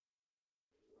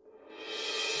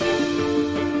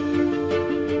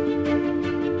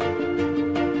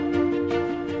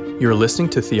You're listening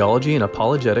to Theology and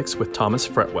Apologetics with Thomas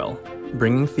Fretwell,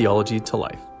 bringing theology to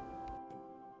life.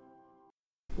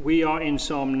 We are in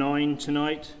Psalm 9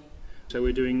 tonight, so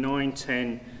we're doing 9,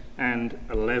 10 and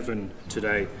 11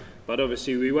 today. But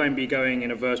obviously we won't be going in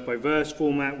a verse-by-verse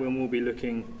format when we'll be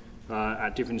looking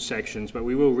at different sections, but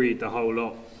we will read the whole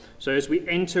lot. So as we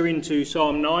enter into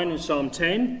Psalm 9 and Psalm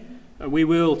 10, we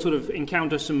will sort of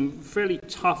encounter some fairly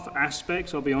tough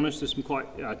aspects. I'll be honest, there's some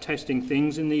quite testing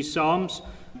things in these Psalms.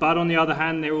 But on the other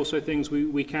hand, there are also things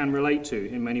we can relate to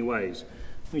in many ways.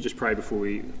 Let me just pray before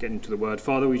we get into the word.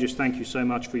 Father, we just thank you so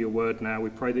much for your word now. We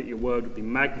pray that your word would be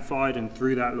magnified, and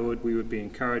through that, Lord, we would be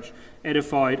encouraged,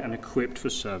 edified, and equipped for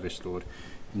service, Lord.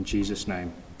 In Jesus'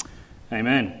 name,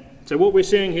 amen. So what we're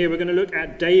seeing here, we're going to look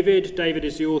at David. David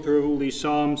is the author of all these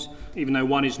Psalms. Even though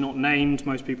one is not named,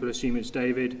 most people assume it's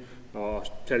David. I'll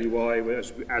tell you why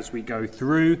as we go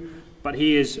through. But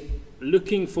he is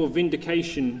looking for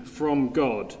vindication from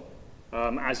God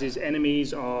as his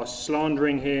enemies are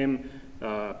slandering him,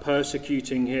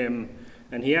 persecuting him.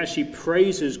 And he actually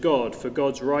praises God for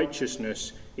God's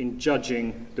righteousness in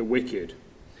judging the wicked.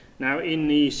 Now, in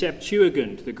the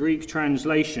Septuagint, the Greek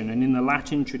translation, and in the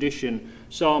Latin tradition,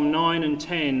 Psalm 9 and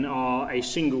 10 are a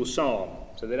single psalm.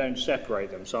 So they don't separate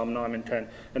them, Psalm 9 and 10.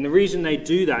 And the reason they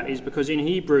do that is because in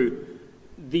Hebrew,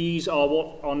 these are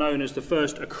what are known as the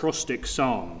first acrostic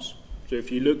psalms. So if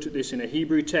you looked at this in a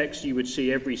Hebrew text, you would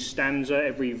see every stanza,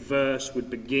 every verse would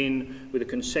begin with a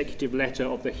consecutive letter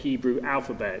of the Hebrew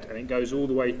alphabet. And it goes all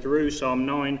the way through. Psalm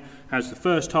 9 has the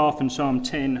first half and Psalm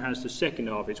 10 has the second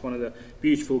half. It's one of the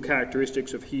beautiful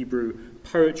characteristics of Hebrew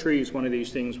poetry. It's one of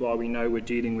these things why we know we're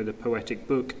dealing with a poetic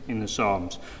book in the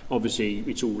Psalms. Obviously,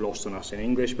 it's all lost on us in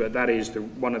English, but that is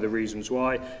one of the reasons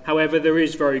why. However, there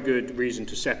is very good reason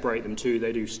to separate them too.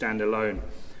 They do stand alone.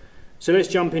 So let's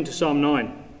jump into Psalm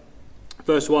 9.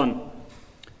 Verse 1,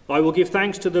 I will give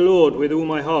thanks to the Lord with all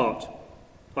my heart.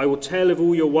 I will tell of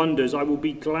all your wonders. I will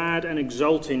be glad and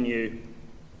exult in you.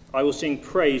 I will sing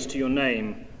praise to your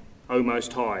name, O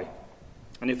Most High.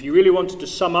 And if you really wanted to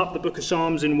sum up the book of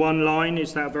Psalms in one line,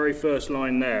 it's that very first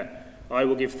line there. I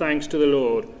will give thanks to the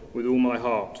Lord with all my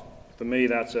heart. For me,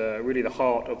 that's really the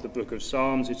heart of the book of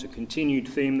Psalms. It's a continued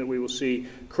theme that we will see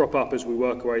crop up as we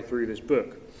work our way through this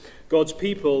book. God's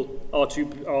people are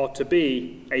to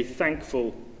be a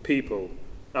thankful people,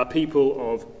 a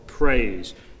people of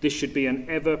praise. This should be an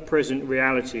ever-present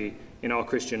reality in our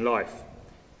Christian life.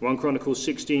 1 Chronicles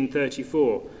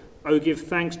 16:34, O give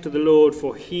thanks to the Lord,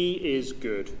 for he is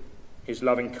good. His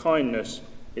loving kindness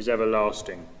is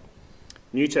everlasting.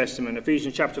 New Testament,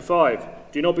 Ephesians chapter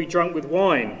 5, do not be drunk with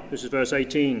wine. This is verse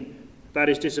 18. That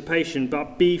is dissipation,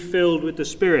 but be filled with the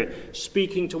Spirit,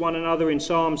 speaking to one another in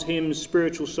psalms, hymns,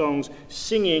 spiritual songs,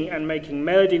 singing and making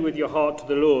melody with your heart to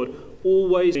the Lord,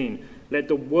 always let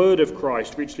the word of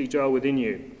Christ richly dwell within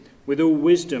you, with all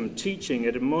wisdom, teaching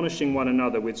and admonishing one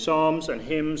another with psalms and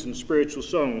hymns and spiritual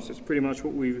songs. That's pretty much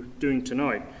what we're doing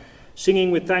tonight.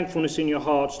 Singing with thankfulness in your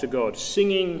hearts to God.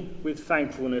 Singing with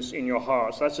thankfulness in your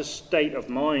hearts. That's a state of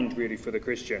mind, really, for the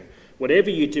Christian. Whatever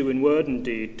you do in word and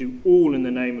deed, do all in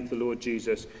the name of the Lord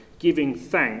Jesus, giving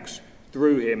thanks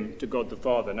through him to God the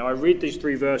Father. Now, I read these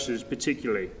three verses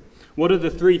particularly. What are the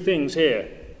three things here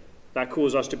that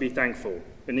cause us to be thankful?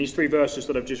 In these three verses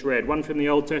that I've just read, one from the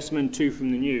Old Testament, two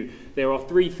from the New, there are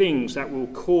three things that will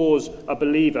cause a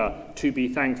believer to be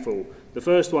thankful. The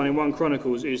first one in 1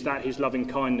 Chronicles is that his loving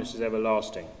kindness is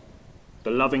everlasting.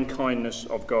 The loving kindness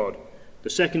of God. The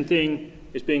second thing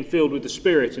is being filled with the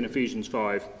Spirit in Ephesians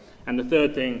 5. And the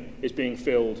third thing is being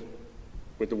filled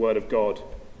with the Word of God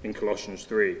in Colossians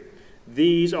 3.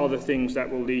 These are the things that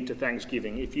will lead to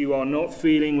thanksgiving. If you are not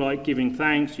feeling like giving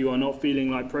thanks, you are not feeling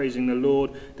like praising the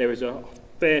Lord, there is a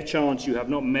fair chance you have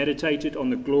not meditated on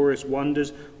the glorious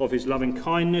wonders of his loving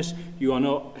kindness, you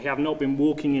have not been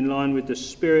walking in line with the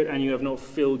Spirit, and you have not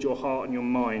filled your heart and your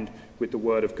mind with the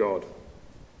Word of God.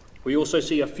 We also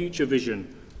see a future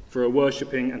vision for a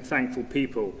worshipping and thankful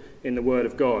people in the Word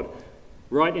of God.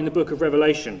 Right in the book of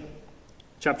Revelation,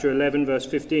 chapter 11, verse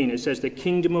 15, it says, the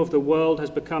kingdom of the world has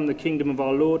become the kingdom of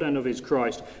our Lord and of his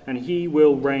Christ, and he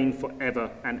will reign forever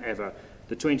and ever.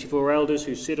 The 24 elders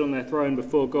who sit on their throne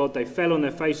before God, they fell on their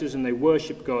faces and they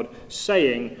worshipped God,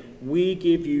 saying, we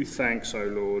give you thanks, O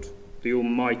Lord, the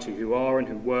Almighty, who are and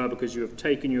who were, because you have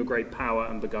taken your great power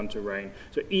and begun to reign.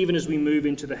 So even as we move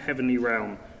into the heavenly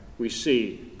realm, we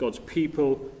see God's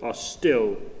people are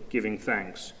still giving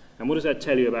thanks. And what does that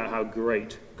tell you about how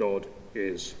great God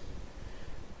is?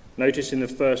 Notice in the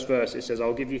first verse it says,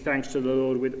 I'll give you thanks to the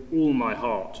Lord with all my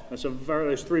heart.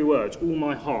 Those three words, all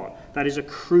my heart. That is a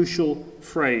crucial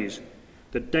phrase.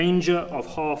 The danger of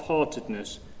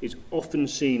half-heartedness is often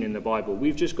seen in the Bible.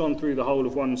 We've just gone through the whole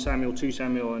of 1 Samuel, 2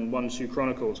 Samuel, and 1 2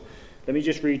 Chronicles. Let me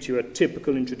just read to you a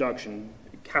typical introduction.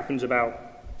 It happens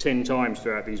about 10 times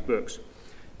throughout these books.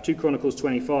 2 Chronicles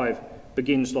 25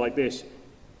 begins like this.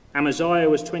 Amaziah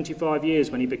was 25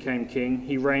 years when he became king.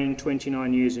 He reigned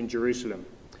 29 years in Jerusalem.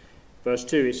 Verse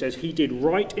 2, it says, he did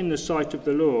right in the sight of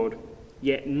the Lord,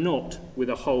 yet not with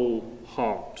a whole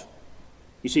heart.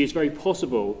 You see, it's very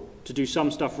possible to do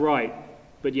some stuff right,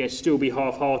 but yet still be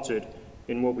half-hearted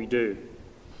in what we do.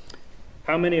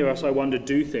 How many of us, I wonder,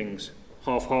 do things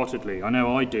half-heartedly? I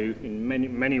know I do in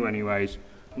many ways.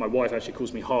 My wife actually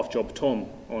calls me half-job Tom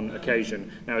on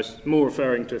occasion. Now, it's more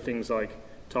referring to things like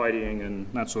tidying and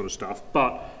that sort of stuff,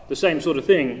 but the same sort of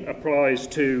thing applies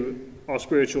to our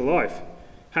spiritual life.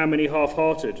 How many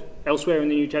half-hearted? Elsewhere in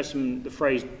the New Testament, the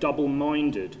phrase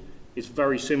double-minded is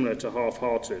very similar to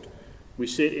half-hearted. We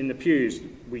sit in the pews,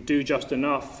 we do just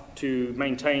enough to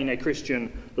maintain a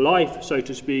Christian life, so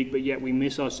to speak, but yet we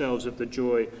miss ourselves of the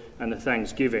joy and the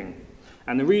thanksgiving.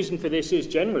 And the reason for this is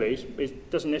generally, it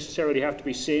doesn't necessarily have to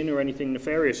be sin or anything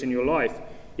nefarious in your life.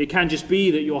 It can just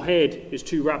be that your head is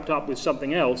too wrapped up with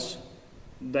something else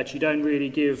that you don't really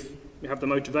have the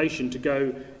motivation to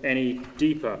go any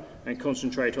deeper and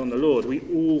concentrate on the Lord. We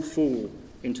all fall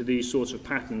into these sorts of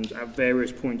patterns at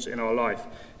various points in our life.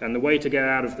 And the way to get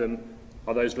out of them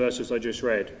are those verses I just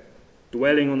read.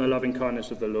 Dwelling on the loving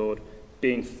kindness of the Lord,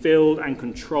 being filled and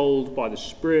controlled by the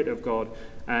Spirit of God,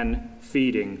 and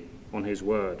feeding on his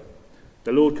word.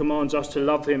 The Lord commands us to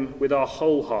love him with our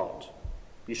whole heart.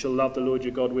 You shall love the Lord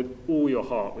your God with all your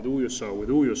heart, with all your soul, with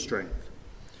all your strength.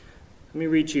 Let me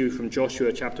read to you from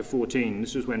Joshua chapter 14.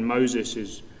 This is when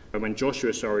Joshua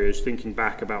is thinking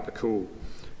back about the call.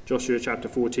 Joshua chapter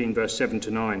 14, verse 7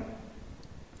 to 9.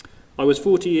 I was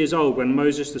 40 years old when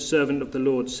Moses, the servant of the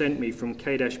Lord, sent me from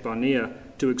Kadesh Barnea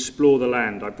to explore the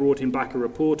land. I brought him back a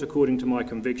report according to my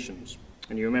convictions.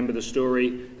 And you remember the story.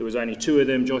 There was only two of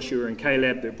them, Joshua and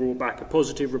Caleb, that brought back a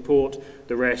positive report.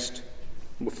 The rest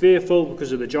were fearful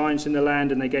because of the giants in the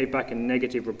land, and they gave back a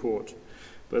negative report.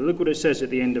 But look what it says at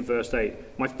the end of verse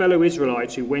 8. My fellow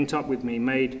Israelites who went up with me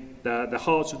made the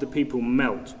hearts of the people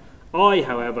melt. I,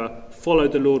 however,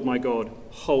 followed the Lord my God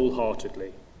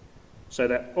wholeheartedly. So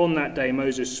that on that day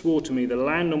Moses swore to me, the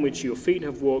land on which your feet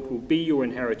have walked will be your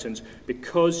inheritance,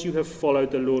 because you have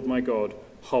followed the Lord my God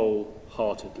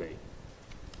wholeheartedly.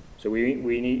 So we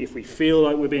need, if we feel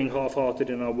like we're being half-hearted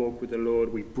in our walk with the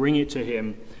Lord, we bring it to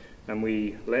him and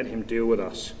we let him deal with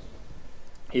us.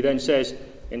 He then says,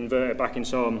 back in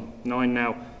Psalm 9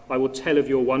 now, I will tell of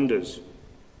your wonders.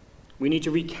 We need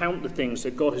to recount the things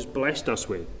that God has blessed us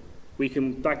with.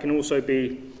 That can also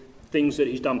be things that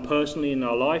he's done personally in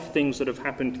our life, things that have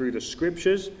happened through the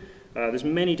scriptures. There's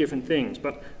many different things.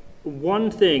 But one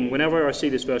thing, whenever I see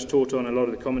this verse taught on a lot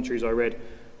of the commentaries I read,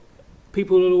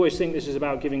 people will always think this is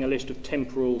about giving a list of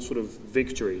temporal sort of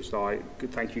victories.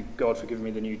 Like, thank you, God, for giving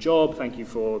me the new job. Thank you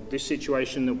for this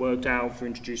situation that worked out, for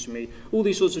introducing me. All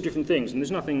these sorts of different things. And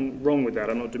there's nothing wrong with that.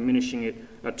 I'm not diminishing it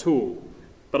at all.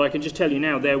 But I can just tell you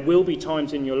now, there will be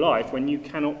times in your life when you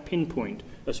cannot pinpoint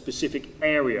a specific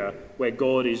area where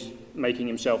God is making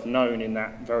himself known in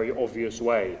that very obvious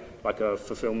way, like a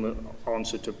fulfillment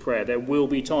answer to prayer. There will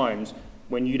be times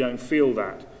when you don't feel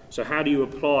that. So how do you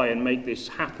apply and make this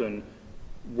happen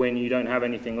when you don't have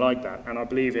anything like that? And I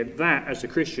believe that, as a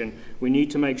Christian, we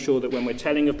need to make sure that when we're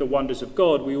telling of the wonders of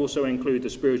God, we also include the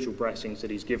spiritual blessings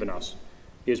that he's given us.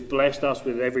 He has blessed us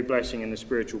with every blessing in the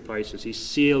spiritual places. He's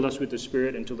sealed us with the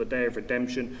Spirit until the day of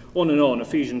redemption. On and on.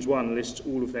 Ephesians 1 lists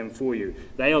all of them for you.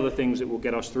 They are the things that will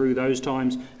get us through those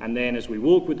times. And then as we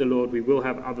walk with the Lord, we will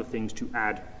have other things to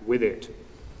add with it.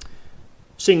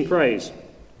 Sing praise.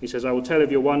 He says, I will tell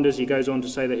of your wonders. He goes on to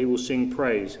say that he will sing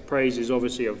praise. Praise is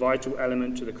obviously a vital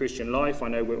element to the Christian life. I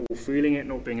know we're all feeling it,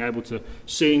 not being able to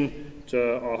sing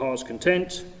to our heart's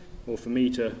content, or for me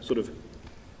to sort of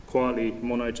quietly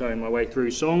monotone my way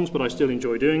through songs, but I still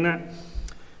enjoy doing that.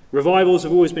 Revivals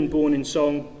have always been born in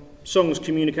song. Songs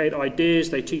communicate ideas,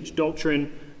 they teach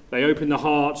doctrine, they open the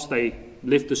hearts, they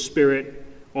lift the spirit,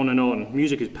 on and on.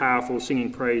 Music is powerful,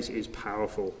 singing praise is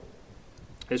powerful.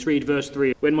 Let's read verse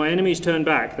 3. When my enemies turn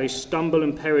back, they stumble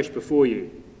and perish before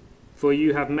you. For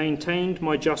you have maintained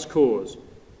my just cause.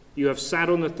 You have sat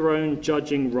on the throne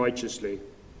judging righteously.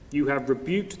 You have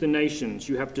rebuked the nations.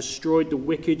 You have destroyed the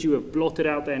wicked. You have blotted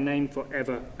out their name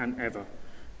forever and ever.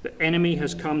 The enemy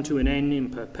has come to an end in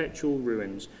perpetual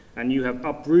ruins, and you have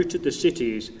uprooted the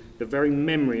cities. The very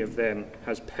memory of them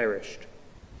has perished.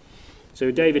 So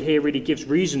David here really gives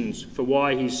reasons for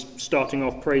why he's starting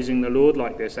off praising the Lord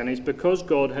like this, and it's because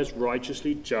God has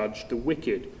righteously judged the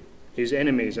wicked, his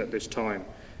enemies at this time.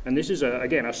 And this is,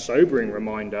 again, a sobering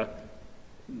reminder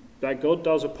that God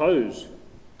does oppose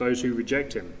those who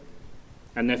reject him,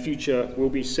 and their future will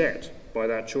be set by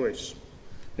that choice.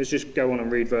 Let's just go on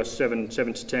and read verse 7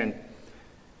 to 10.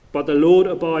 But the Lord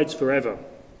abides forever.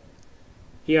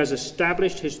 He has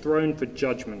established his throne for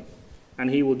judgment, and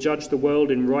he will judge the world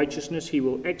in righteousness. He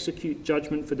will execute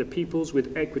judgment for the peoples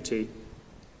with equity.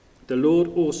 The Lord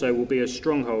also will be a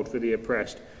stronghold for the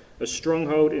oppressed, a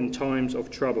stronghold in times of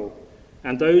trouble.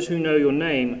 And those who know your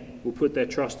name will put their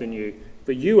trust in you.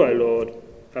 For you, O Lord,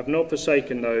 have not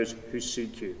forsaken those who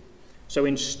seek you. So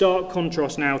in stark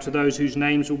contrast now to those whose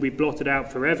names will be blotted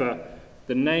out forever,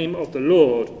 the name of the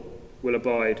Lord will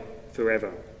abide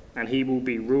forever. And he will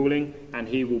be ruling and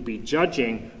he will be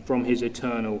judging from his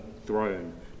eternal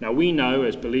throne. Now we know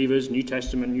as believers, New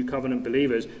Testament, New Covenant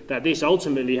believers, that this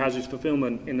ultimately has its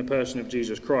fulfillment in the person of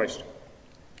Jesus Christ.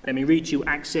 Let me read to you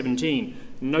Acts 17.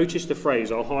 Notice the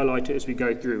phrase, I'll highlight it as we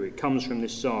go through. It comes from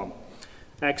this psalm.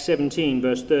 Acts 17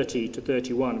 verse 30 to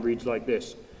 31 reads like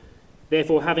this.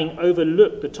 Therefore, having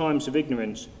overlooked the times of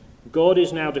ignorance, God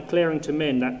is now declaring to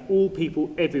men that all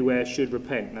people everywhere should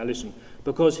repent. Now listen,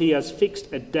 because he has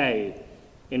fixed a day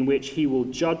in which he will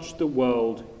judge the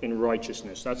world in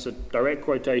righteousness. That's a direct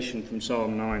quotation from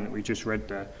Psalm 9 that we just read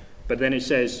there. But then it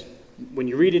says, when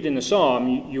you read it in the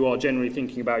psalm, you are generally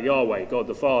thinking about Yahweh, God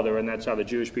the Father, and that's how the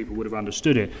Jewish people would have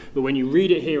understood it. But when you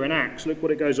read it here in Acts, look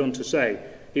what it goes on to say.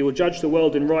 He will judge the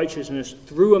world in righteousness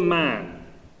through a man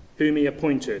whom he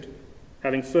appointed,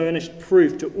 having furnished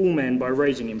proof to all men by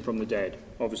raising him from the dead.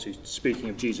 Obviously speaking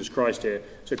of Jesus Christ here.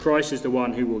 So Christ is the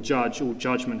one who will judge. All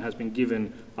judgment has been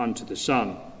given unto the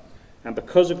Son. And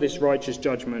because of this righteous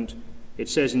judgment, it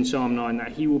says in Psalm 9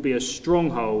 that he will be a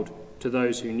stronghold to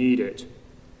those who need it,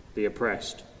 the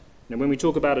oppressed. Now when we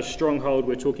talk about a stronghold,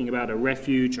 we're talking about a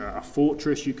refuge, a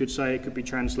fortress, you could say, it could be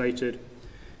translated.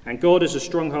 And God as a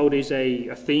stronghold is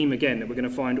a theme, again, that we're going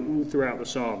to find all throughout the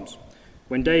Psalms.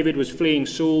 When David was fleeing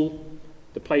Saul,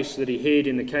 the place that he hid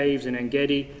in the caves in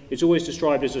En-Gedi, it's always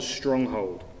described as a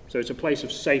stronghold. So it's a place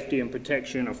of safety and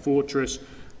protection, a fortress.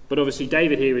 But obviously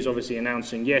David here is obviously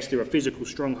announcing, yes, there are physical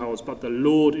strongholds, but the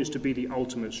Lord is to be the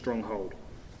ultimate stronghold.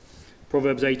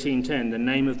 Proverbs 18:10, the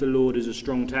name of the Lord is a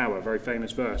strong tower, very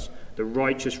famous verse. The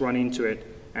righteous run into it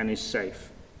and is safe.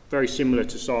 Very similar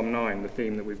to Psalm 9, the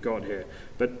theme that we've got here.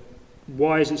 But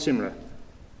why is it similar?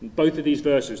 In both of these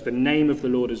verses, the name of the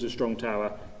Lord is a strong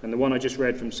tower, and the one I just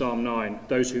read from Psalm 9,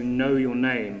 those who know your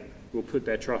name will put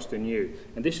their trust in you.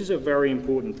 And this is a very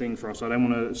important thing for us. I don't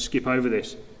want to skip over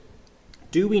this.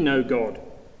 Do we know God?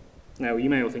 Now, you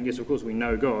may all think, yes, of course we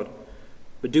know God,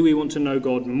 but do we want to know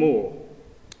God more?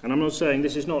 And I'm not saying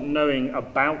this is not knowing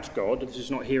about God, this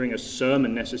is not hearing a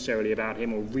sermon necessarily about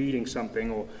him or reading something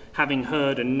or having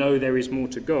heard and know there is more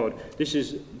to God. This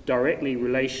is directly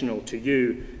relational to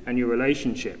you and your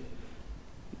relationship.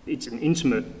 It's an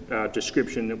intimate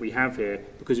description that we have here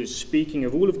because it's speaking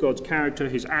of all of God's character,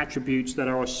 his attributes that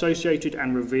are associated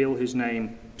and reveal his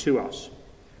name to us.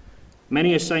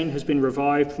 Many a saint has been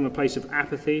revived from a place of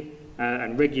apathy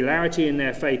and regularity in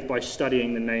their faith by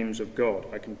studying the names of God.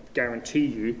 I can guarantee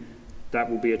you that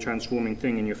will be a transforming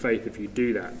thing in your faith if you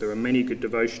do that. There are many good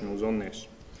devotionals on this.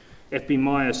 F.B.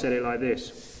 Meyer said it like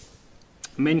this: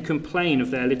 men complain of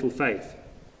their little faith.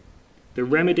 The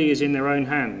remedy is in their own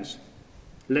hands.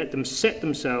 Let them set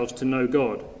themselves to know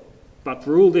God. But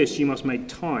for all this you must make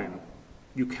time.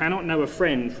 You cannot know a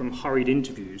friend from hurried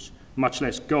interviews, much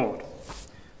less God.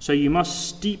 So you must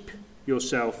steep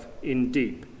yourself in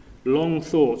deep, long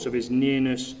thoughts of his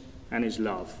nearness and his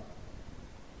love.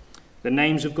 The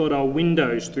names of God are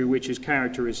windows through which his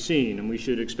character is seen, and we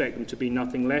should expect them to be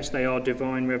nothing less. They are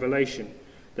divine revelation.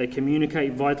 They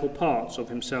communicate vital parts of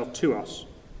himself to us.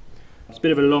 It's a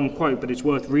bit of a long quote, but it's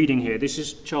worth reading here. This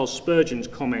is Charles Spurgeon's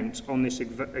comment on this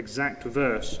exact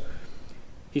verse.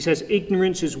 He says,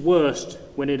 ignorance is worst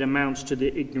when it amounts to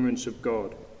the ignorance of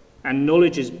God, and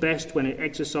knowledge is best when it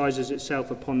exercises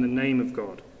itself upon the name of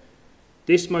God.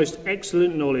 This most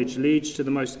excellent knowledge leads to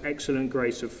the most excellent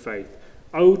grace of faith.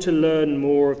 Oh, to learn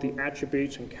more of the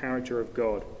attributes and character of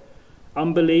God.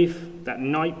 Unbelief, that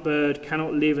night bird,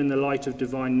 cannot live in the light of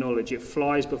divine knowledge. It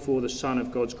flies before the sun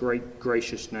of God's great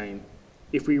gracious name.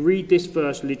 If we read this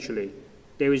verse literally,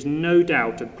 there is no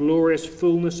doubt a glorious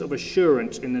fullness of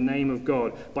assurance in the name of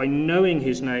God. By knowing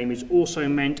his name is also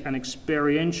meant an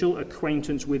experiential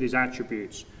acquaintance with his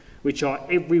attributes, which are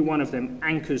every one of them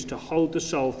anchors to hold the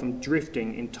soul from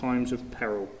drifting in times of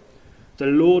peril. The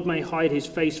Lord may hide his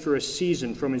face for a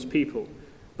season from his people,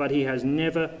 but he has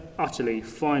never utterly,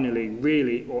 finally,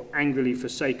 really, or angrily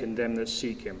forsaken them that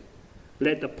seek him.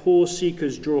 Let the poor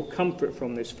seekers draw comfort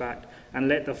from this fact, and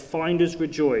let the finders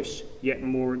rejoice yet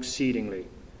more exceedingly.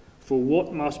 For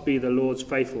what must be the Lord's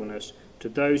faithfulness to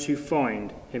those who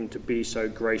find him to be so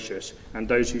gracious, and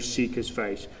those who seek his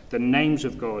face? The names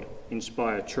of God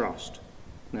inspire trust.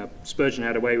 Now, Spurgeon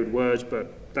had a way with words,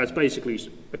 but that's basically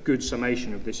a good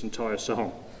summation of this entire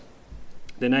psalm.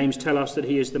 The names tell us that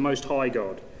he is the Most High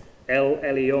God. El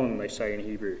Elyon, they say in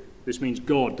Hebrew. This means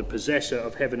God, the possessor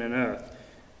of heaven and earth.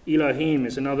 Elohim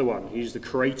is another one. He's the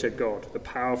creator God, the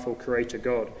powerful creator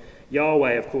God.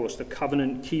 Yahweh, of course, the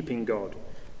covenant-keeping God.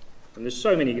 And there's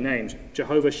so many names.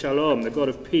 Jehovah Shalom, the God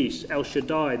of peace. El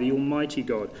Shaddai, the almighty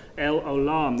God. El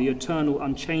Olam, the eternal,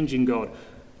 unchanging God.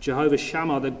 Jehovah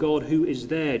Shammah, the God who is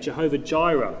there. Jehovah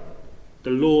Jireh,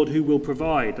 the Lord who will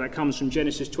provide. That comes from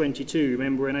Genesis 22.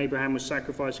 Remember when Abraham was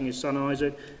sacrificing his son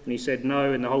Isaac, and he said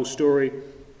no in the whole story?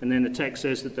 And then the text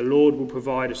says that the Lord will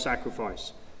provide a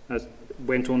sacrifice. That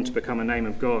went on to become a name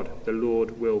of God. The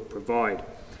Lord will provide.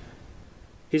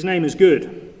 His name is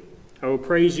good. I will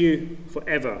praise you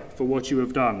forever for what you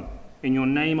have done. In your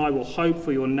name I will hope,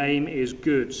 for your name is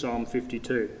good. Psalm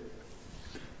 52.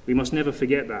 We must never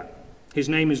forget that. His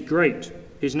name is great.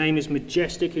 His name is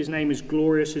majestic. His name is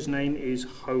glorious. His name is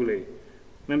holy.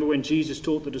 Remember when Jesus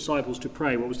taught the disciples to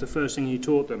pray, what was the first thing he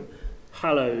taught them?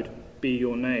 Hallowed be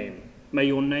your name. May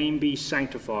your name be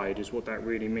sanctified, is what that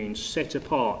really means. Set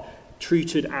apart,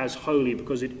 treated as holy,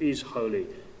 because it is holy.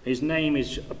 His name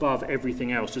is above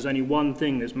everything else. There's only one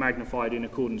thing that's magnified in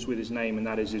accordance with his name, and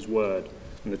that is his word.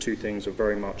 And the two things are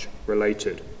very much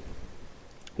related.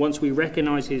 Once we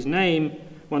recognize his name,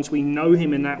 once we know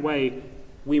him in that way,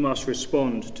 we must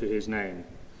respond to his name.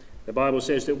 The Bible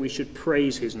says that we should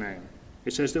praise his name.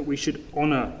 It says that we should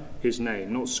honor his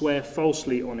name, not swear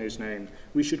falsely on his name.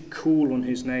 We should call on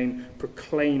his name,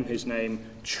 proclaim his name,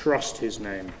 trust his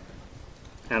name,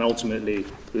 and ultimately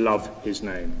love his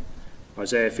name.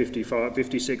 Isaiah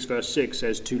 56 verse 6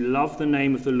 says, to love the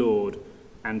name of the Lord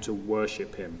and to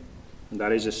worship him. And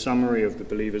that is a summary of the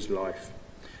believer's life.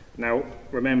 Now,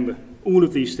 remember, all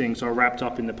of these things are wrapped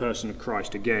up in the person of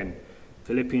Christ again.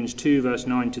 Philippians 2 verse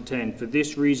 9 to 10, for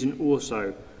this reason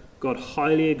also God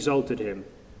highly exalted him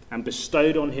and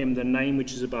bestowed on him the name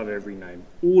which is above every name.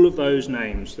 All of those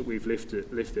names that we've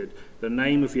lifted, the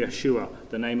name of Yeshua,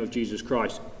 the name of Jesus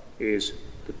Christ, is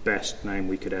the best name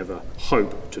we could ever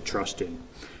hope to trust in.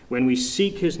 When we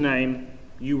seek his name,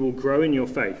 you will grow in your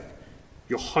faith.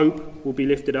 Your hope will be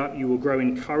lifted up. You will grow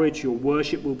in courage. Your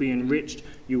worship will be enriched.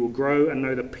 You will grow and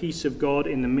know the peace of God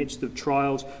in the midst of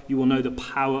trials. You will know the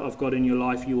power of God in your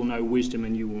life. You will know wisdom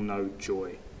and you will know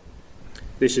joy.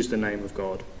 This is the name of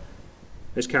God.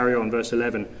 Let's carry on, verse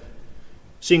 11.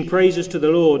 Sing praises to the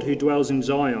Lord who dwells in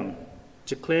Zion.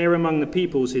 Declare among the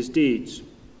peoples his deeds.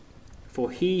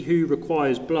 For he who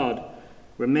requires blood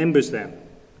remembers them.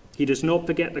 He does not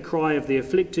forget the cry of the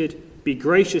afflicted. Be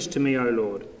gracious to me, O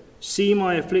Lord. See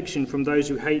my affliction from those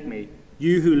who hate me,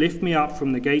 you who lift me up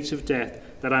from the gates of death,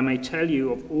 that I may tell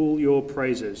you of all your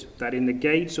praises, that in the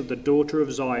gates of the daughter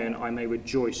of Zion I may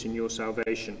rejoice in your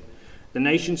salvation. The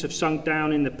nations have sunk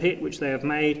down in the pit which they have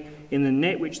made, in the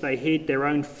net which they hid, their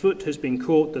own foot has been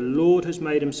caught. The Lord has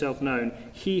made himself known.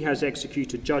 He has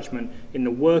executed judgment. In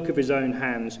the work of his own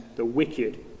hands, the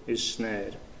wicked is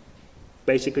snared.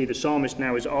 Basically, the psalmist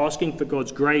now is asking for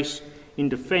God's grace in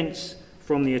defense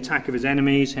from the attack of his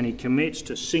enemies, and he commits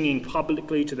to singing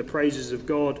publicly to the praises of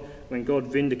God when God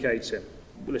vindicates him.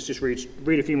 Let's just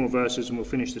read a few more verses and we'll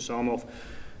finish the psalm off.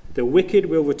 The wicked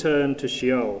will return to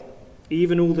Sheol,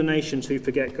 even all the nations who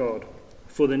forget God.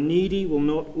 For the needy will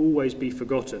not always be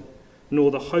forgotten,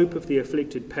 nor the hope of the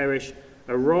afflicted perish.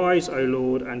 Arise, O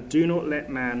Lord, and do not let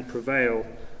man prevail.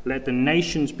 Let the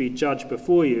nations be judged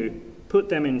before you. Put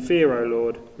them in fear, O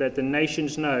Lord. Let the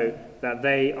nations know that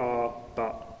they are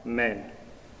but men.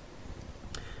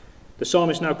 The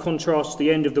psalmist now contrasts the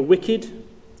end of the wicked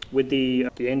with the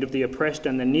end of the oppressed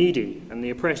and the needy. And the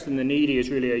oppressed and the needy is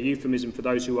really a euphemism for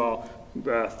those who are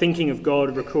thinking of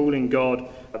God, recalling God,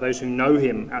 those who know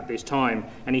him at this time.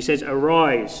 And he says,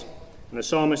 arise. And the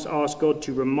psalmist asks God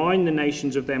to remind the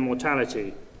nations of their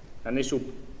mortality. And this will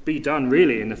be done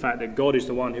really in the fact that God is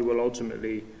the one who will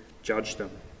ultimately judge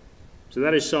them. So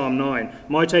that is Psalm 9.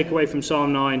 My takeaway from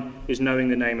Psalm 9 is knowing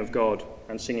the name of God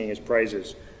and singing his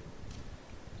praises.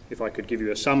 If I could give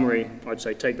you a summary, I'd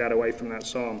say take that away from that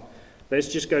psalm. Let's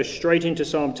just go straight into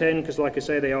Psalm 10, because like I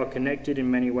say, they are connected in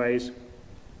many ways.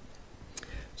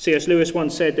 C.S. Lewis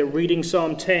once said that reading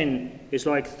Psalm 10 is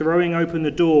like throwing open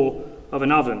the door of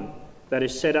an oven that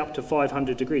is set up to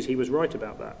 500 degrees. He was right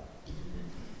about that.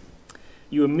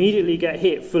 You immediately get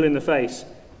hit full in the face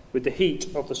with the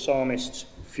heat of the psalmist's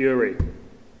fury.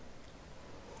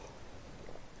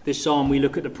 This psalm, we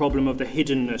look at the problem of the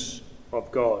hiddenness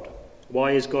of God.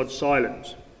 Why is God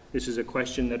silent? This is a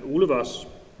question that all of us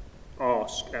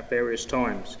ask at various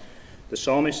times. The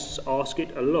psalmists ask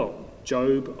it a lot.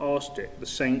 Job asked it. The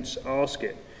saints ask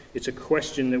it. It's a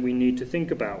question that we need to think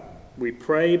about. We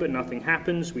pray, but nothing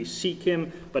happens. We seek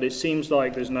him, but it seems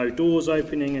like there's no doors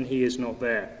opening and he is not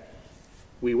there.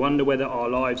 We wonder whether our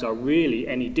lives are really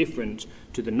any different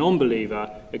to the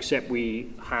non-believer, except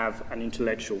we have an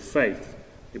intellectual faith.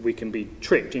 We can be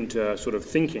tricked into sort of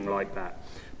thinking like that.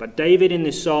 But David in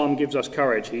this psalm gives us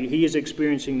courage. He is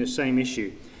experiencing the same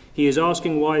issue. He is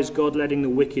asking, why is God letting the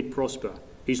wicked prosper?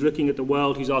 He's looking at the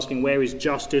world. He's asking, where is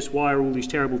justice? Why are all these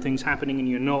terrible things happening and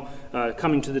you're not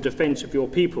coming to the defense of your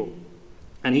people?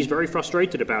 And he's very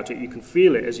frustrated about it. You can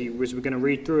feel it as we're going to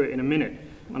read through it in a minute.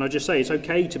 And I just say it's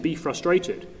okay to be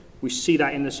frustrated. We see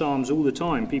that in the Psalms all the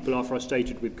time. People are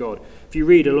frustrated with God. If you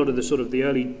read a lot of the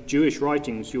early Jewish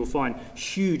writings, you'll find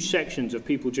huge sections of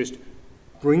people just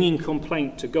bringing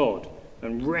complaint to God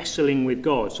and wrestling with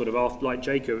God, sort of after, like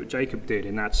Jacob did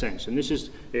in that sense. And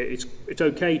it's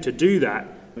okay to do that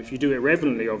if you do it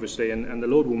reverently, obviously, and the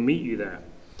Lord will meet you there.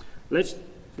 Let's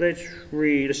just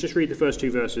read the first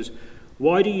two verses.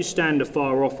 Why do you stand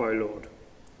afar off, O Lord?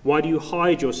 Why do you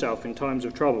hide yourself in times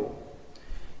of trouble?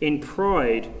 In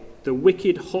pride, the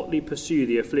wicked hotly pursue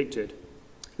the afflicted.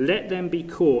 Let them be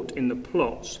caught in the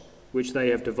plots which they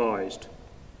have devised.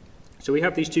 So we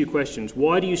have these two questions.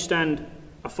 Why do you stand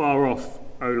afar off,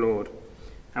 O Lord?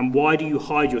 And why do you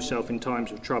hide yourself in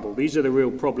times of trouble? These are the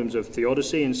real problems of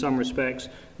theodicy in some respects.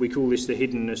 We call this the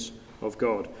hiddenness of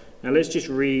God. Now let's just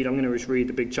read. I'm going to just read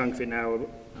the big chunk of it now,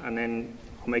 and then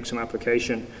I'll make some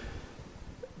application.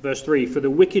 Verse 3, for the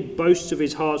wicked boasts of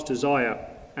his heart's desire,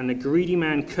 and the greedy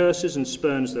man curses and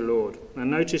spurns the Lord. Now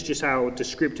notice just how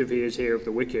descriptive he is here of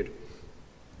the wicked.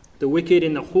 The wicked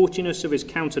in the haughtiness of his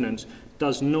countenance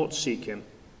does not seek him.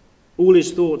 All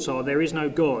his thoughts are, there is no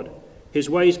God. His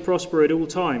ways prosper at all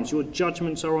times. Your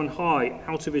judgments are on high,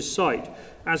 out of his sight.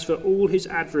 As for all his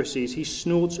adversaries, he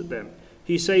snorts at them.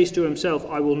 He says to himself,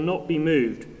 I will not be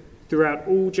moved. Throughout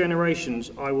all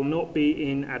generations, I will not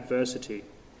be in adversity.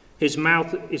 His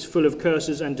mouth is full of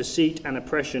curses and deceit and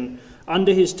oppression.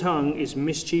 Under his tongue is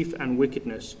mischief and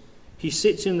wickedness. He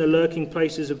sits in the lurking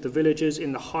places of the villagers.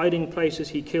 In the hiding places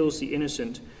he kills the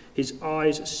innocent. His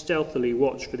eyes stealthily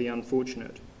watch for the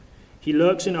unfortunate. He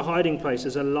lurks in a hiding place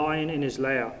as a lion in his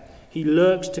lair. He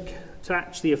lurks to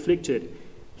catch the afflicted.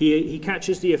 He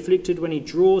catches the afflicted when he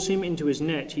draws him into his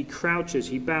net. He crouches,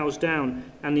 he bows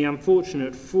down, and the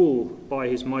unfortunate fall by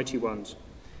his mighty ones.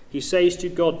 He says to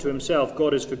himself,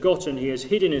 God has forgotten, he has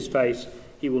hidden his face,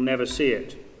 he will never see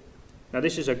it. Now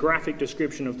this is a graphic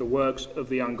description of the works of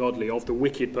the ungodly, of the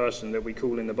wicked person that we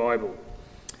call in the Bible.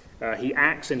 He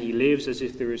acts and he lives as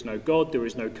if there is no God, there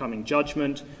is no coming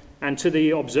judgment. And to the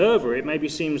observer, it maybe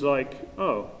seems like,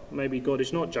 oh, maybe God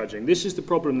is not judging. This is the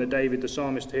problem that David, the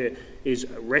psalmist here, is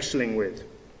wrestling with.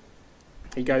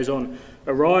 He goes on,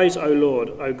 arise, O Lord,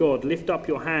 O God, lift up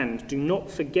your hand. Do not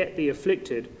forget the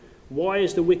afflicted. Why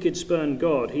is the wicked spurned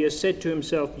God? He has said to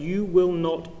himself, you will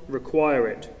not require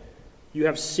it. You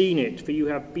have seen it, for you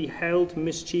have beheld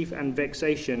mischief and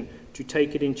vexation to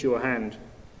take it into your hand.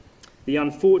 The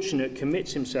unfortunate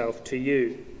commits himself to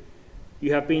you.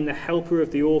 You have been the helper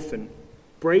of the orphan.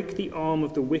 Break the arm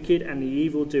of the wicked and the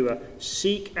evildoer.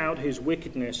 Seek out his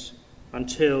wickedness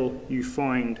until you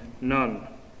find none.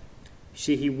 You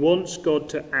see, he wants God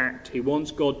to act. He wants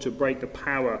God to break the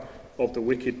power of the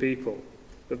wicked people.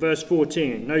 But verse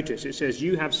 14, notice it says,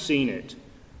 you have seen it.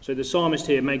 So the psalmist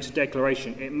here makes a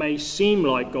declaration. It may seem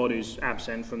like God is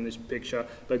absent from this picture,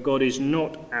 but God is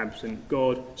not absent.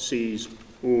 God sees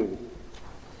all.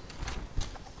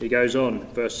 He goes on,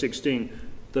 verse 16,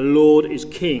 the Lord is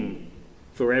king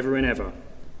forever and ever.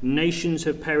 Nations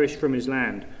have perished from his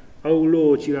land. O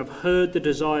Lord, you have heard the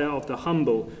desire of the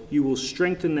humble. You will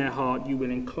strengthen their heart. You will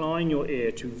incline your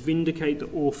ear to vindicate the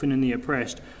orphan and the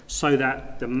oppressed, so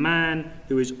that the man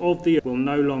who is of the earth will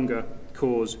no longer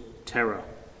cause terror.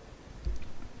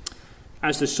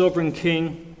 As the sovereign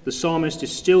king, the psalmist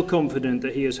is still confident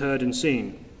that he has heard and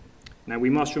seen. Now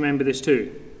we must remember this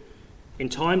too. In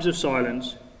times of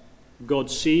silence,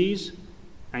 God sees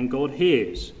and God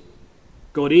hears.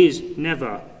 God is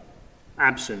never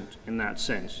absent in that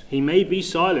sense. He may be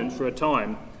silent for a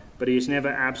time, but he is never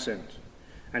absent.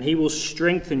 And he will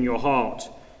strengthen your heart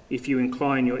if you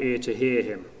incline your ear to hear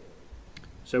him.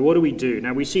 So what do we do?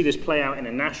 Now we see this play out in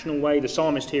a national way. The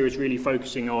psalmist here is really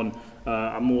focusing on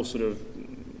a more sort of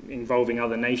involving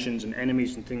other nations and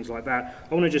enemies and things like that.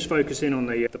 I want to just focus in on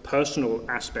the personal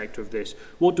aspect of this.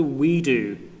 What do we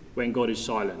do when God is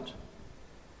silent?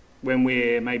 When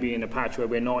we're maybe in a patch where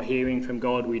we're not hearing from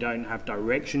God, we don't have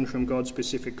direction from God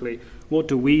specifically, what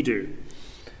do we do?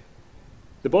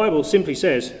 The Bible simply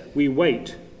says we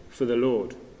wait for the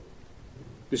Lord.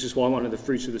 This is why one of the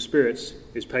fruits of the Spirit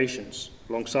is patience,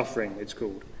 long-suffering it's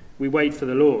called. We wait for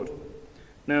the Lord.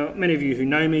 Now, many of you who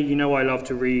know me, you know I love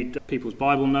to read people's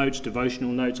Bible notes,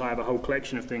 devotional notes. I have a whole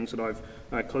collection of things that I've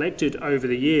collected over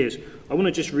the years. I want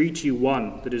to just read to you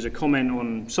one that is a comment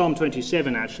on Psalm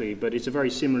 27 actually, but it's a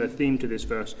very similar theme to this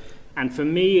verse. And for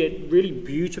me, it really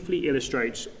beautifully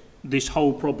illustrates this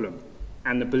whole problem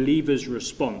and the believer's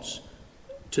response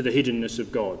to the hiddenness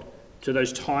of God, to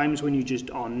those times when you just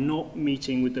are not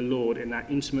meeting with the Lord in that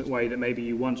intimate way that maybe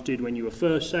you once did when you were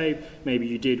first saved, maybe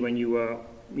you did when you were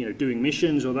doing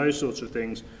missions or those sorts of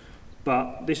things.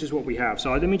 But this is what we have.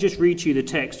 So let me just read to you the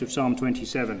text of Psalm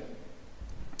 27.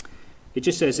 It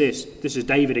just says this is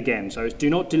David again. So it's, "Do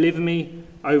not deliver me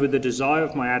over the desire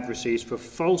of my adversaries, for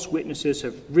false witnesses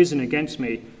have risen against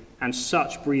me, and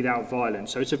such breathe out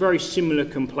violence." So it's a very similar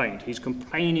complaint. He's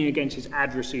complaining against his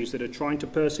adversaries that are trying to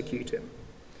persecute him.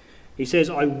 He says,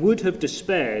 "I would have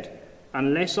despaired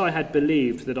unless I had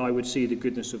believed that I would see the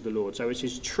goodness of the Lord." So it's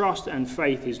his trust and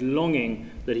faith, his longing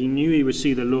that he knew he would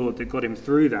see the Lord that got him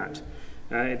through that.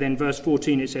 Then verse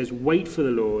 14, it says, "Wait for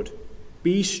the Lord,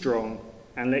 be strong,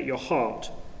 and let your heart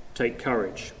take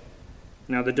courage."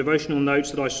 Now, the devotional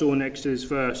notes that I saw next to this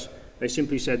verse, they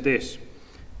simply said this.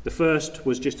 The first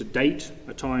was just a date,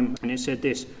 a time, and it said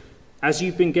this: "As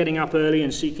you've been getting up early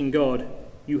and seeking God,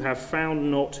 you have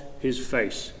found not his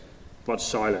face, but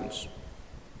silence."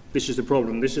 This is the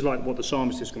problem. This is like what the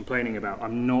psalmist is complaining about.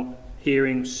 I'm not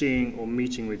hearing, seeing, or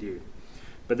meeting with you.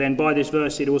 But then by this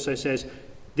verse, it also says,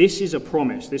 this is a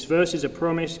promise. This verse is a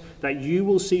promise that you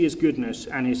will see his goodness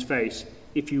and his face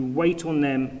if you wait on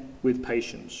them with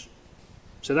patience.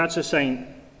 So that's a saint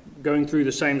going through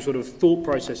the same sort of thought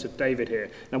process of David here.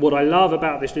 Now, what I love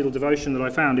about this little devotion that I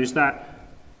found is that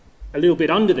a little bit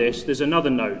under this, there's another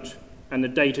note, and the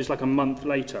date is like a month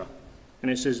later.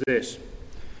 And it says this: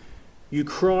 "You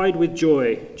cried with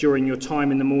joy during your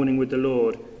time in the morning with the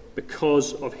Lord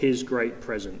because of his great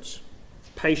presence."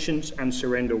 Patience and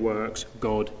surrender works.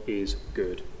 God is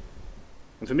good.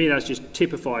 And for me, that just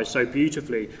typifies so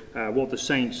beautifully what the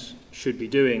saints should be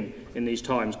doing in these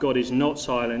times. God is not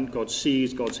silent. God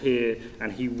sees, God's here,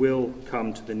 and he will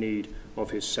come to the need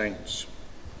of his saints.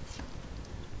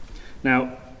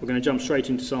 Now, we're going to jump straight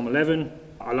into Psalm 11.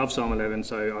 I love Psalm 11,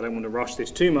 so I don't want to rush this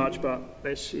too much, but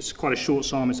it's quite a short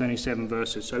psalm. It's only 7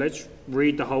 verses. So let's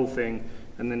read the whole thing,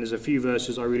 and then there's a few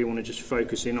verses I really want to just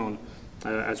focus in on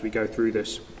as we go through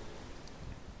this.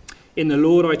 "In the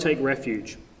Lord I take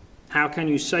refuge. How can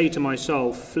you say to my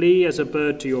soul, flee as a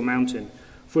bird to your mountain?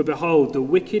 For behold, the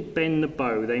wicked bend the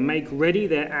bow. They make ready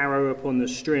their arrow upon the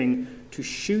string to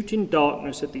shoot in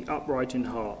darkness at the upright in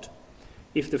heart.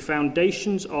 If the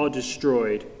foundations are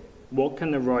destroyed, what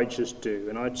can the righteous do?"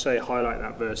 And I'd say highlight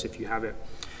that verse if you have it.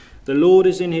 "The Lord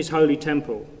is in his holy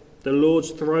temple. The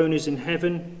Lord's throne is in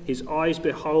heaven. His eyes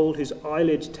behold, his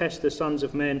eyelids test the sons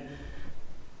of men.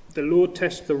 The Lord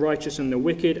tests the righteous and the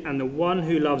wicked, and the one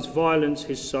who loves violence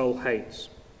his soul hates.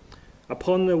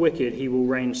 Upon the wicked he will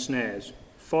rain snares.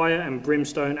 Fire and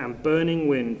brimstone and burning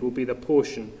wind will be the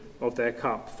portion of their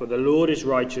cup. For the Lord is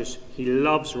righteous, he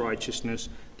loves righteousness.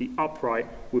 The upright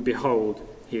will behold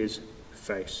his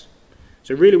face."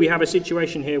 So really we have a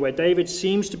situation here where David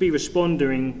seems to be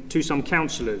responding to some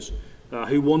counselors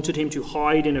who wanted him to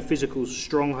hide in a physical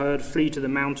stronghold, flee to the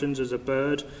mountains as a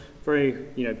bird.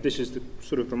 This is the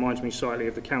sort of reminds me slightly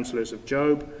of the counselors of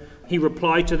Job. He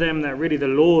replied to them that really the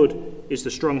Lord is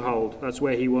the stronghold. That's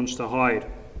where he wants to hide.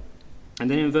 And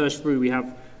then in verse 3 we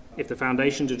have, "If the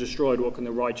foundations are destroyed, what can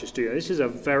the righteous do?" This is a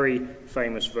very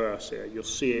famous verse here. You'll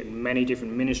see it in many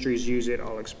different ministries use it.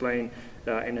 I'll explain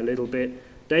in a little bit.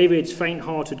 David's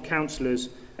faint-hearted counselors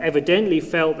evidently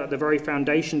felt that the very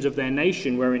foundations of their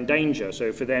nation were in danger.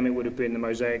 So for them it would have been the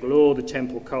Mosaic law, the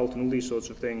temple cult, and all these sorts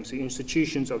of things, the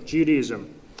institutions of Judaism.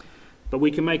 But we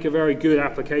can make a very good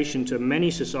application to many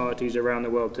societies around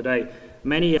the world today.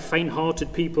 Many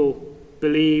faint-hearted people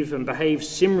believe and behave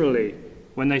similarly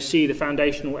when they see the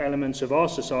foundational elements of our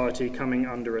society coming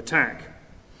under attack.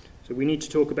 So we need to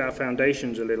talk about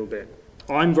foundations a little bit.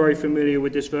 I'm very familiar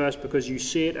with this verse because you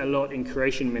see it a lot in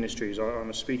creation ministries. I'm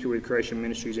a speaker with Creation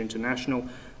Ministries International.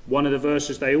 One of the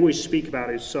verses they always speak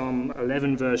about is Psalm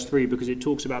 11 verse 3 because it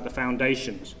talks about the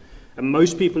foundations. And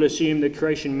most people assume that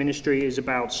creation ministry is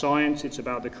about science, it's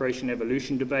about the creation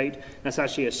evolution debate. That's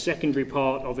actually a secondary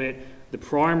part of it. The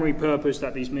primary purpose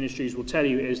that these ministries will tell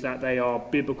you is that they are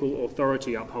biblical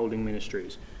authority upholding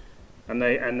ministries. And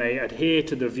they adhere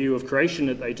to the view of creation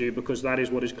that they do because that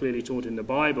is what is clearly taught in the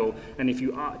Bible. And if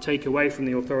you take away from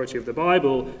the authority of the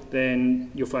Bible, then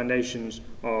your foundations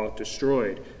are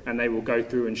destroyed. And they will go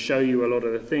through and show you a lot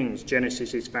of the things.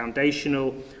 Genesis is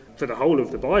foundational for the whole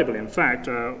of the Bible. In fact,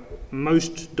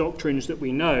 most doctrines that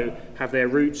we know have their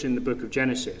roots in the book of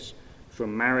Genesis.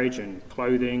 From marriage and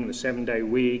clothing, the 7-day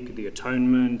week, the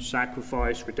atonement,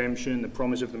 sacrifice, redemption, the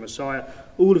promise of the Messiah.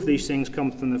 All of these things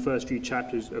come from the first few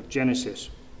chapters of Genesis,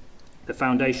 the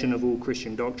foundation of all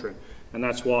Christian doctrine. And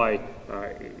that's why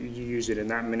you use it in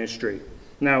that ministry.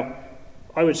 Now,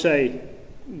 I would say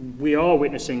we are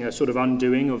witnessing a sort of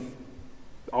undoing of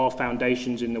our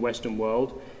foundations in the Western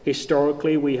world.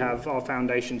 Historically, our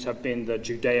foundations have been the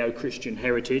Judeo-Christian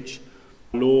heritage.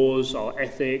 Laws, our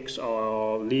ethics,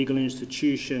 our legal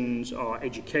institutions, our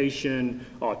education,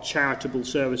 our charitable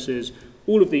services,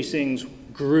 all of these things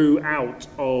grew out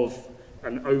of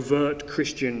an overt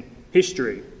Christian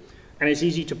history. And it's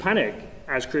easy to panic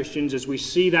as Christians as we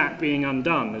see that being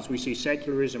undone, as we see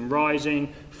secularism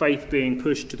rising, faith being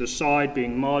pushed to the side,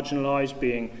 being marginalized,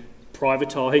 being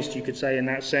privatized, you could say, in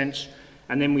that sense.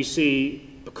 And then we see,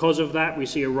 because of that, we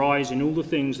see a rise in all the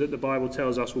things that the Bible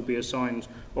tells us will be a sign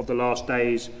of the last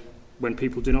days when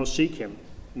people do not seek him,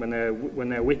 when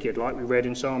they're wicked, like we read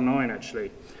in Psalm 9, actually.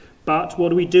 But what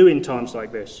do we do in times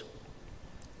like this?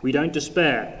 We don't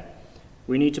despair.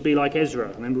 We need to be like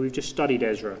Ezra. Remember, we've just studied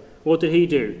Ezra. What did he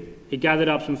do? He gathered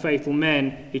up some faithful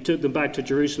men, he took them back to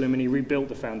Jerusalem, and he rebuilt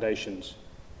the foundations.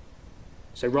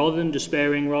 So rather than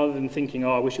despairing, rather than thinking,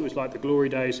 I wish it was like the glory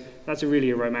days, that's really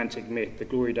a romantic myth. The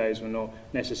glory days were not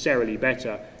necessarily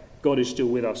better. God is still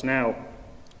with us now.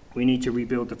 We need to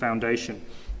rebuild the foundation.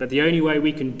 But the only way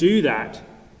we can do that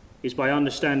is by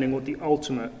understanding what the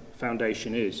ultimate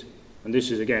foundation is. And this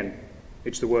is, again,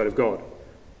 it's the Word of God.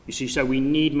 You see, so we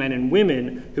need men and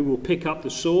women who will pick up the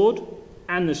sword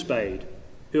and the spade,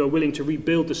 who are willing to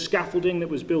rebuild the scaffolding that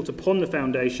was built upon the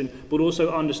foundation, but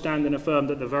also understand and affirm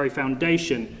that the very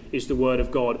foundation is the Word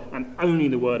of God, and only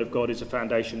the Word of God is a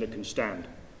foundation that can stand,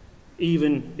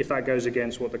 even if that goes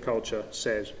against what the culture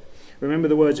says. Remember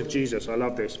the words of Jesus. I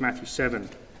love this. Matthew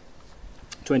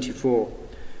 7:24.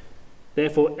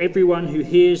 Therefore, everyone who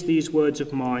hears these words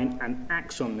of mine and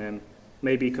acts on them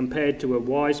may be compared to a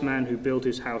wise man who built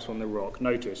his house on the rock.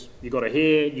 Notice, you've got to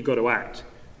hear, you've got to act.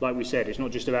 Like we said, it's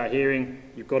not just about hearing,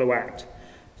 you've got to act.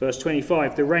 Verse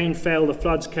 25, the rain fell, the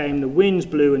floods came, the winds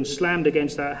blew and slammed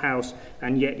against that house,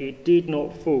 and yet it did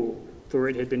not fall, for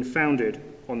it had been founded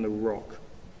on the rock.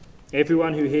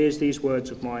 Everyone who hears these words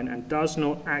of mine and does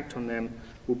not act on them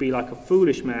will be like a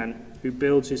foolish man who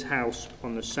builds his house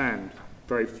on the sand.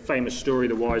 Very famous story,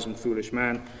 the wise and foolish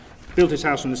man. Built his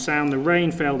house on the sand, the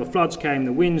rain fell, the floods came,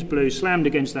 the winds blew, slammed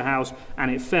against the house,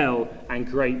 and it fell, and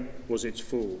great was its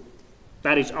fall.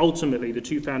 That is ultimately the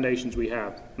two foundations we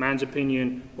have, man's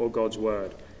opinion or God's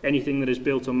word. Anything that is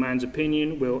built on man's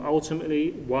opinion will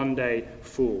ultimately one day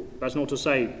fall. That's not to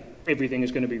say everything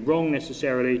is going to be wrong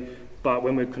necessarily, but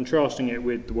when we're contrasting it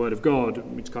with the word of God,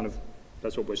 it's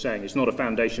that's what we're saying. It's not a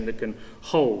foundation that can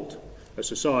hold a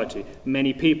society.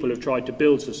 Many people have tried to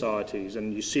build societies,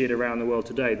 and you see it around the world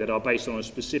today, that are based on a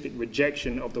specific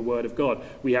rejection of the word of God.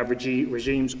 We have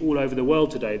regimes all over the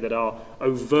world today that are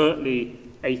overtly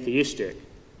atheistic.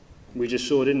 We just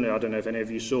saw, didn't we? I don't know if any of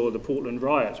you saw the Portland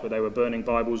riots where they were burning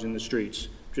Bibles in the streets,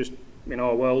 just in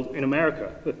our world, in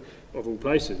America, of all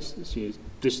places.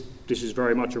 This is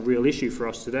very much a real issue for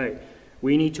us today.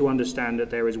 We need to understand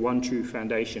that there is one true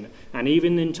foundation, and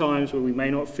even in times where we may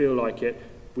not feel like it,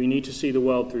 we need to see the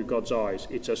world through God's eyes.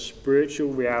 It's a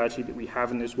spiritual reality that we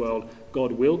have in this world.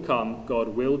 God will come, God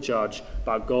will judge,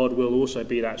 but God will also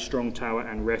be that strong tower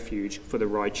and refuge for the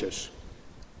righteous.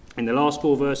 In the last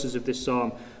 4 verses of this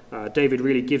psalm, David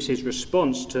really gives his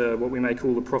response to what we may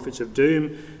call the prophets of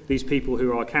doom, these people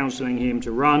who are counselling him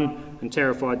to run and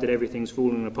terrified that everything's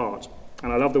falling apart.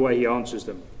 And I love the way he answers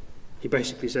them. He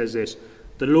basically says this: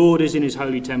 the Lord is in his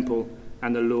holy temple,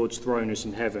 and the Lord's throne is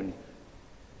in heaven.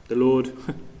 The Lord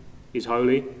is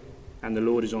holy, and the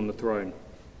Lord is on the throne.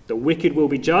 The wicked will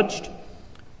be judged.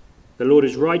 The Lord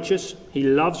is righteous. He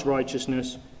loves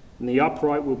righteousness, and the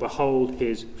upright will behold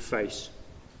his face.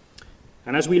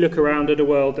 And as we look around at a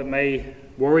world that may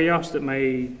worry us, that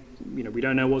may, we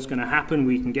don't know what's going to happen,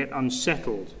 we can get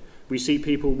unsettled. We see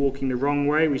people walking the wrong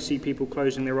way. We see people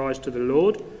closing their eyes to the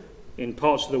Lord in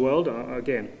parts of the world.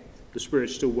 Again, the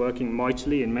Spirit's still working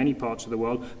mightily in many parts of the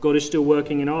world. God is still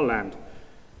working in our land.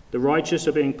 The righteous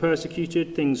are being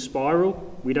persecuted. Things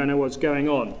spiral. We don't know what's going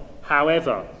on.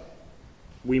 However,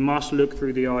 We must look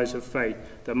through the eyes of faith.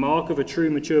 The mark of a true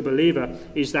mature believer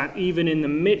is that even in the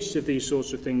midst of these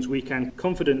sorts of things, we can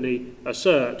confidently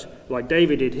assert, like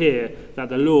David did here, that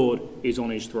the Lord is on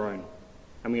his throne.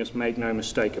 And we must make no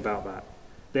mistake about that.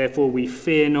 Therefore we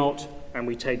fear not, and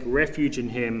we take refuge in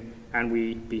him, and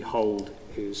we behold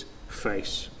his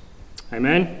face.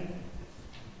 Amen.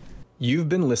 You've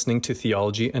been listening to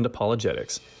Theology and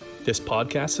Apologetics. This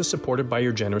podcast is supported by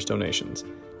your generous donations.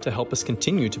 To help us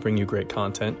continue to bring you great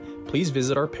content, please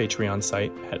visit our Patreon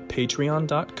site at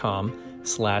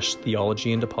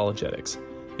patreon.com/theologyandapologetics.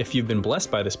 If you've been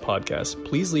blessed by this podcast,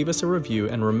 please leave us a review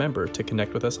and remember to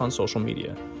connect with us on social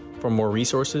media. For more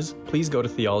resources, please go to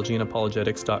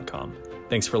theologyandapologetics.com.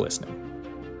 Thanks for listening.